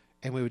by.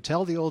 And we would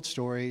tell the old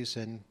stories,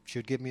 and she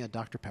would give me a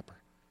Dr. Pepper.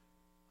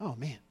 Oh,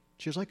 man,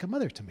 she was like a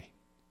mother to me.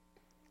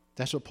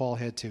 That's what Paul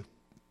had too.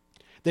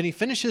 Then he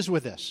finishes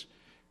with this.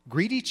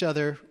 Greet each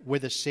other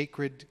with a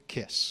sacred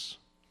kiss.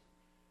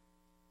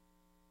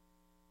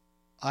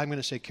 I'm going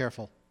to say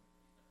careful.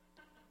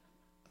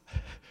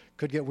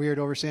 Could get weird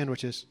over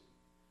sandwiches.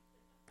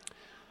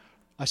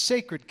 A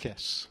sacred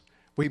kiss.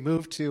 We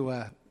moved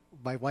to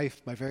my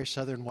wife, my very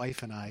southern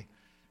wife and I.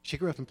 She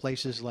grew up in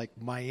places like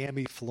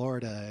Miami,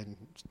 Florida. And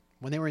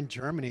when they were in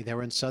Germany, they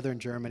were in southern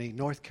Germany,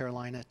 North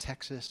Carolina,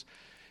 Texas.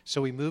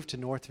 So we moved to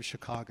north of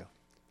Chicago.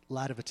 A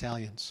lot of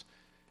Italians.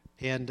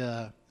 And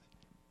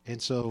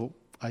so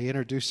I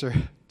introduced her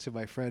to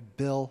my friend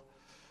Bill.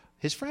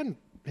 His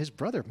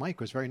brother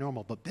Mike was very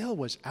normal, but Bill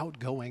was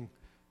outgoing.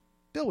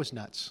 Bill was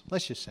nuts,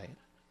 let's just say it.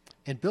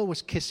 And Bill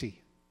was kissy.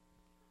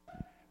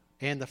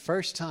 And the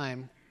first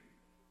time,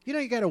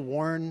 you got to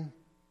warn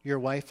your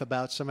wife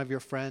about some of your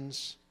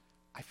friends.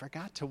 I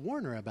forgot to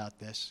warn her about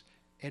this,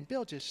 and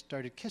Bill just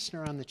started kissing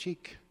her on the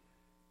cheek.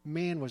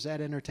 Man, was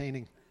that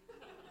entertaining.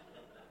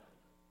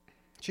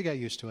 She got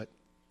used to it.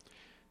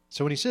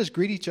 So when he says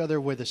greet each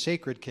other with a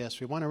sacred kiss,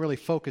 we want to really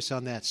focus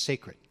on that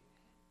sacred.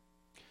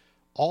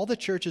 All the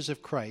churches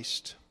of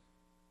Christ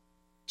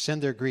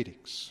send their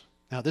greetings.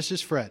 Now, this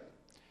is Fred.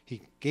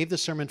 He gave the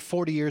sermon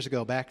 40 years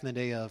ago, back in the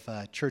day of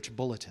church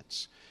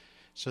bulletins.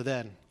 So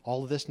then,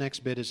 all of this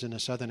next bit is in a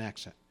southern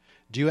accent.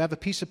 Do you have a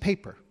piece of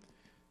paper?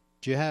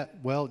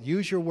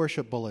 Use your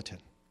worship bulletin.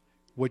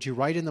 Would you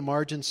write in the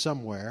margin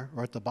somewhere,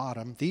 or at the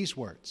bottom, these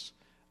words?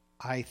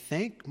 I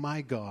thank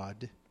my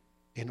God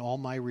in all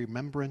my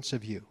remembrance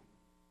of you.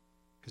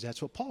 Because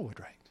that's what Paul would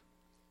write.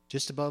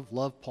 Just above,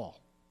 love Paul.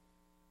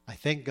 I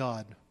thank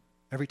God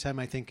every time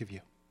I think of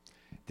you.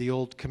 The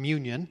old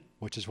communion,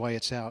 which is why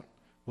it's out.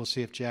 We'll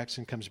see if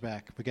Jackson comes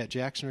back. We got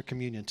Jackson or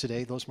communion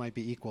today. Those might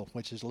be equal,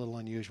 which is a little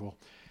unusual.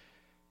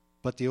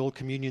 But the old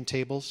communion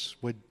tables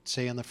would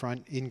say on the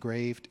front,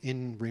 engraved,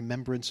 in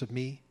remembrance of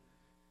me.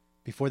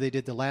 Before they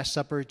did the Last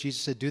Supper,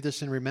 Jesus said, do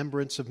this in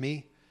remembrance of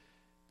me.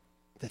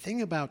 The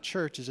thing about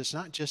church is it's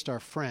not just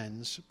our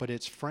friends, but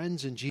it's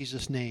friends in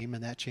Jesus' name,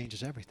 and that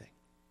changes everything.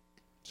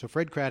 So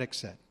Fred Craddock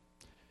said,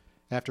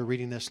 after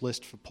reading this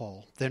list for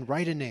Paul, then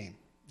write a name.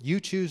 You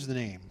choose the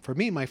name. For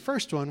me, my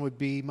first one would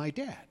be my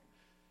dad.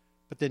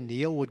 But then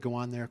Neil would go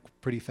on there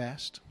pretty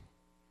fast.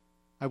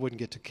 I wouldn't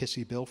get to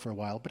Kissy Bill for a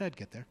while, but I'd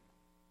get there.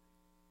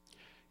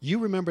 You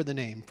remember the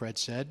name, Fred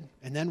said,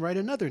 and then write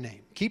another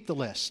name. Keep the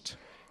list.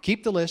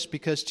 Keep the list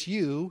because to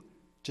you,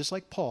 just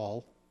like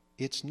Paul,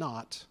 it's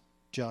not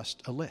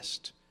just a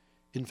list.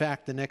 In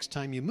fact, the next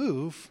time you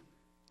move,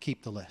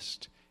 keep the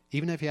list.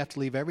 Even if you have to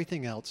leave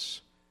everything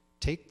else,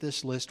 take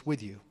this list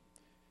with you.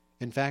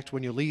 In fact,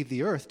 when you leave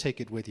the earth,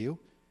 take it with you.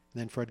 And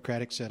then Fred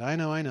Craddock said, I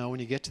know. When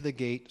you get to the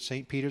gate,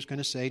 St. Peter's going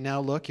to say, now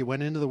look, you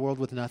went into the world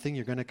with nothing.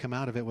 You're going to come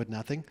out of it with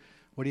nothing.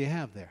 What do you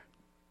have there?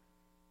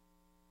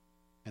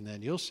 And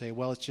then you'll say,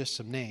 well, it's just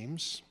some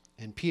names.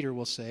 And Peter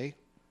will say,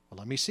 well,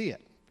 let me see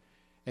it.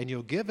 And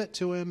you'll give it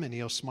to him, and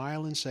he'll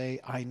smile and say,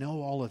 I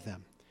know all of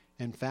them.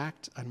 In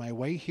fact, on my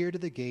way here to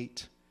the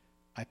gate,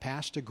 I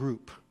passed a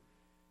group.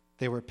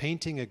 They were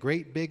painting a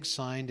great big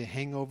sign to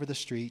hang over the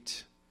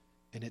street,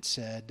 and it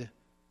said,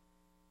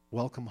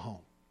 welcome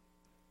home.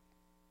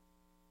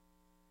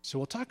 So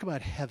we'll talk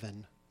about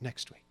heaven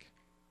next week.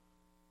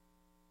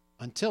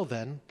 Until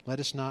then, let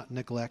us not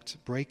neglect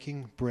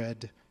breaking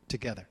bread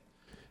together.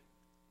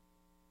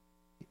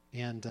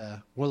 And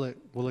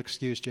we'll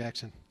excuse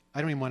Jackson.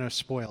 I don't even want to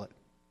spoil it.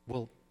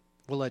 We'll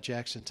let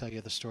Jackson tell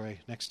you the story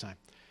next time.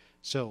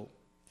 So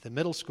the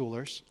middle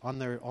schoolers, on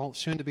their all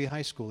soon-to-be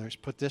high schoolers,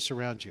 put this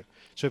around you.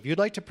 So if you'd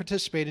like to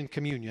participate in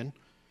communion,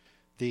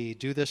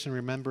 do this in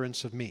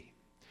remembrance of me.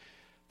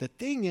 The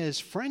thing is,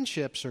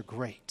 friendships are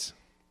great.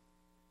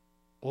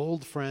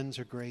 Old friends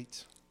are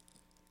great.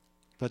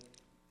 But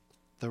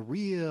the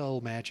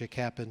real magic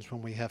happens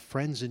when we have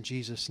friends in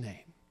Jesus'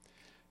 name.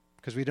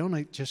 Because we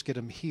don't just get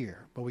them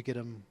here, but we get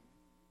them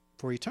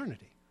for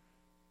eternity.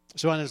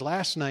 So on his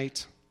last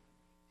night,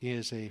 he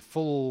is a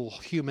full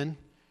human.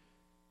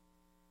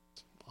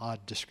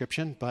 Odd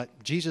description, but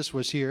Jesus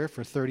was here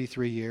for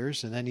 33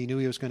 years, and then he knew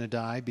he was going to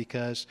die,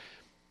 because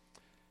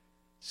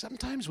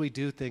sometimes we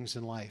do things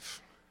in life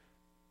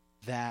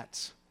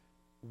that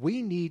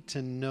we need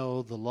to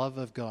know the love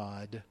of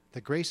God,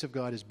 the grace of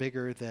God is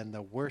bigger than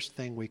the worst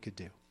thing we could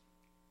do.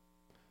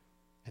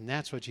 And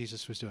that's what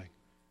Jesus was doing.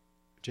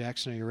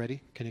 Jackson, are you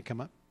ready? Can you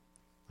come up?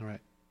 All right.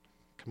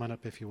 Come on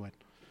up if you would.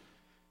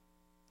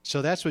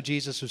 So that's what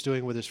Jesus was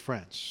doing with his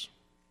friends.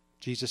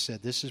 Jesus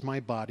said, "This is my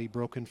body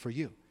broken for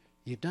you.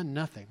 You've done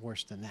nothing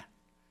worse than that.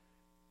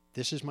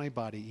 This is my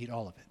body. Eat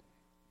all of it."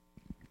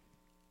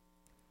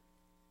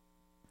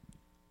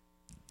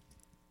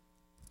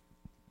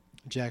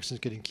 Jackson's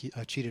getting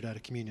cheated out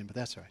of communion, but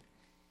that's all right.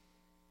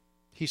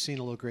 He's seen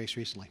a little grace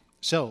recently.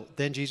 So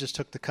then Jesus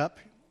took the cup.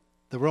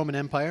 The Roman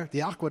Empire,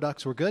 the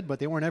aqueducts were good, but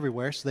they weren't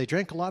everywhere, so they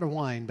drank a lot of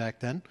wine back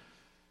then,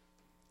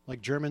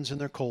 like Germans in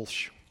their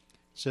Kolsch.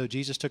 So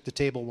Jesus took the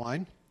table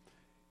wine,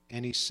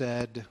 and he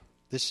said,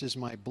 "This is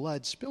my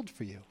blood spilled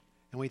for you."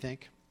 And we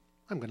think,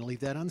 I'm going to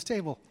leave that on the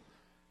table.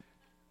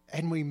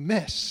 And we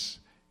miss.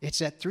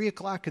 It's at 3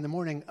 o'clock in the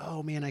morning.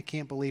 Oh, man, I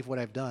can't believe what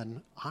I've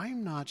done.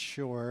 I'm not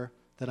sure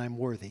that I'm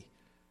worthy.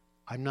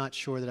 I'm not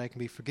sure that I can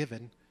be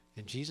forgiven.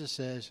 And Jesus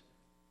says,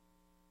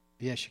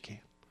 yes, you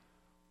can.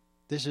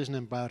 This isn't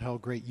about how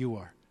great you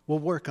are. We'll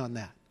work on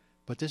that.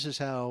 But this is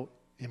how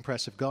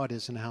impressive God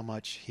is and how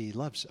much he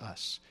loves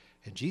us.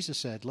 And Jesus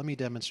said, let me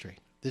demonstrate.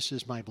 This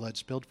is my blood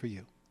spilled for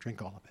you.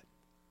 Drink all of it.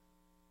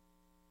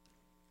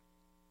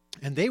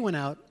 And they went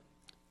out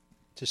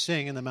to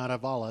sing in the Mount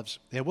of Olives.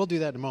 And we'll do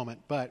that in a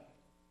moment. But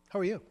how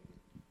are you?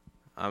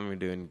 I'm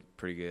doing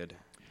pretty good.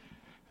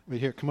 Right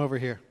here, come over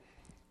here.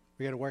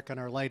 We got to work on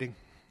our lighting.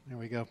 There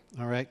we go.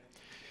 All right.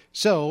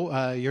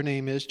 So your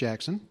name is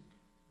Jackson.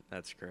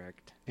 That's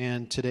correct.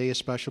 And today is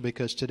special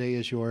because today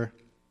is your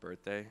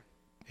Birthday.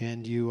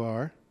 And you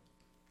are?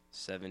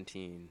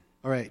 17.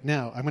 All right.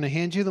 Now, I'm going to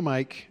hand you the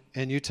mic,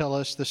 and you tell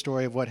us the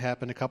story of what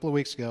happened a couple of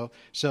weeks ago.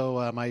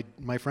 So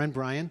my friend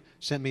Brian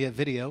sent me a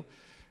video,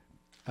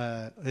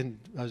 and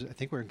I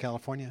think we're in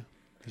California.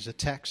 There's a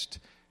text,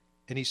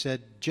 and he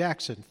said,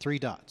 Jackson, 3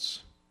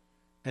 dots.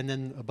 And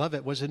then above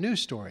it was a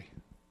news story.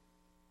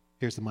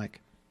 Here's the mic.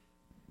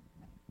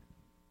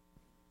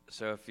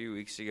 So a few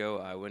weeks ago,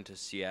 I went to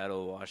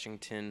Seattle,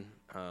 Washington,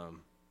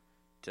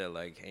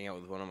 to hang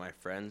out with one of my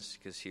friends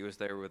because he was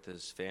there with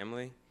his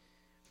family.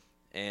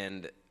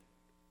 And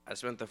I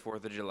spent the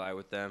 4th of July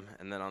with them,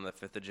 and then on the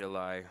 5th of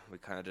July, we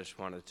kind of just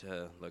wanted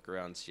to look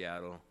around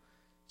Seattle.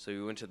 So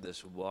we went to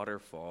this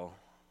waterfall,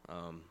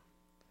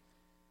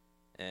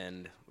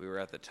 and we were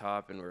at the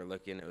top, and we were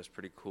looking. It was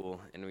pretty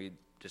cool, and we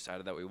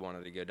decided that we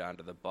wanted to go down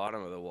to the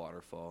bottom of the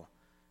waterfall.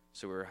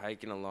 So we were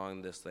hiking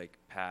along this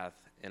path,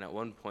 and at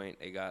one point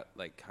it got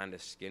kind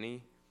of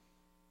skinny,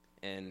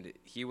 and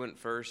he went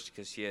first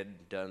because he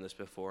had done this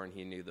before and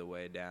he knew the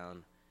way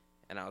down,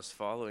 and I was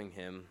following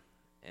him,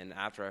 and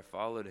after I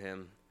followed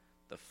him,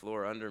 the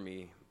floor under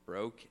me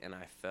broke and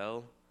I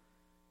fell,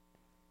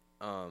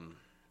 and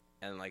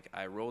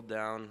I rolled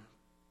down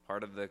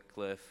part of the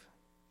cliff,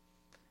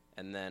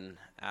 and then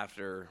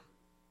after,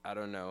 I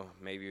don't know,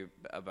 maybe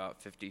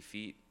about 50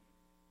 feet,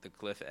 the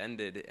cliff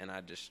ended and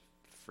I just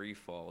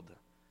free-falled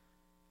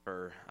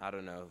for,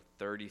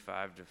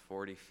 35 to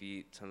 40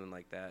 feet, something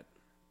like that.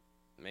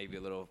 Maybe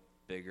a little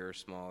bigger or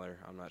smaller,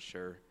 I'm not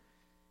sure.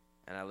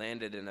 And I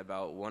landed in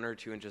about 1 or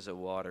 2 inches of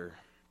water.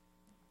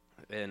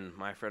 And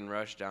my friend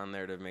rushed down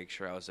there to make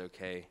sure I was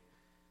okay.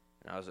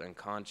 And I was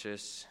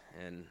unconscious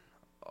and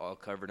all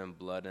covered in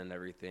blood and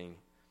everything.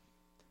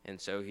 And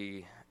so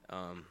he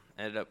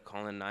ended up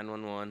calling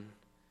 911.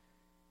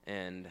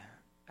 And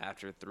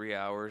after 3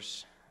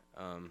 hours,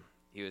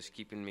 he was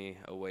keeping me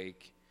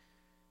awake,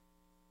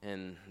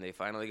 and they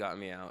finally got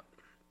me out,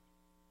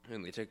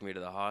 and they took me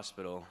to the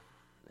hospital,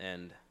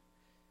 and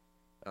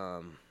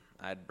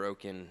I'd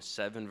broken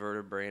 7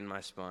 vertebrae in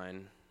my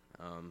spine,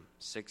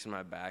 6 in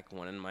my back,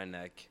 1 in my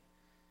neck.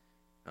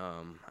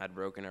 I'd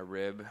broken a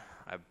rib.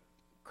 I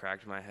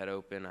cracked my head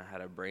open. I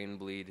had a brain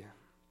bleed,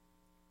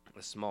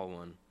 a small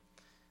one,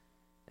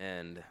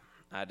 and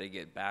I had to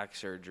get back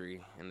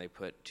surgery, and they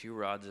put 2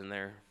 rods in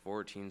there,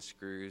 14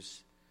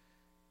 screws,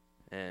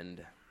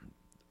 and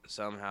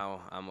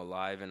somehow I'm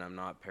alive and I'm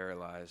not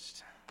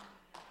paralyzed.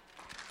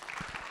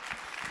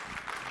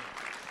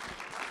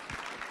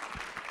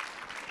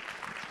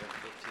 Spent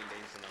 15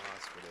 days in the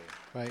hospital.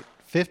 Right.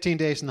 15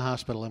 days in the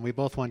hospital, and we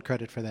both want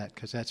credit for that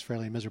because that's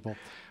fairly miserable.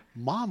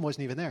 Mom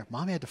wasn't even there.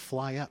 Mom had to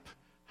fly up.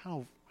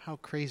 How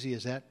crazy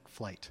is that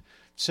flight?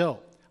 So,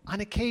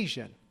 on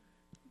occasion,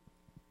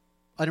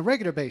 on a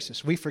regular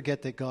basis, we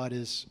forget that God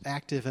is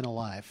active and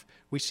alive.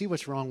 We see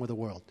what's wrong with the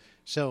world.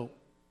 So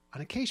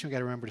on occasion, we've got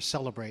to remember to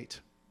celebrate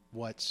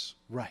what's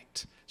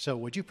right. So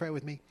would you pray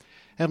with me?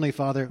 Heavenly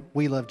Father,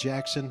 we love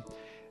Jackson,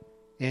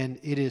 and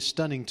it is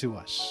stunning to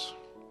us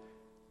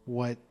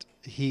what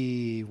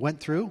he went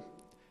through.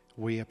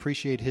 We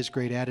appreciate his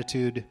great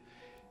attitude.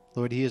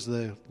 Lord, he is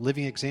the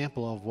living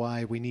example of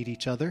why we need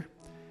each other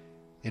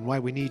and why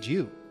we need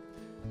you.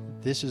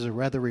 This is a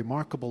rather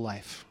remarkable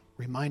life.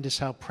 Remind us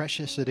how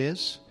precious it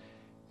is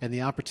and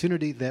the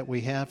opportunity that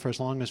we have for as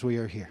long as we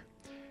are here.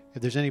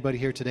 If there's anybody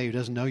here today who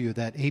doesn't know you,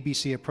 that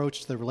ABC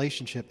approach to the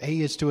relationship, A,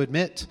 is to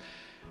admit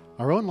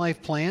our own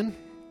life plan.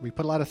 We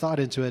put a lot of thought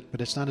into it, but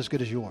it's not as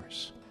good as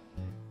yours.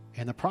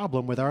 And the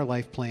problem with our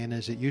life plan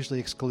is it usually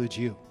excludes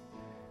you.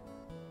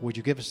 Would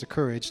you give us the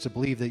courage to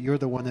believe that you're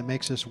the one that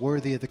makes us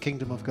worthy of the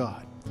kingdom of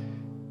God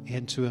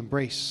and to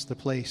embrace the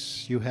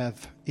place you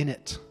have in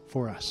it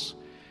for us,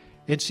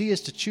 and see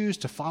us to choose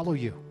to follow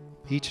you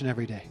each and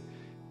every day.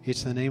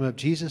 It's in the name of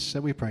Jesus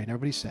that we pray. And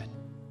everybody said,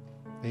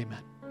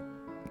 amen.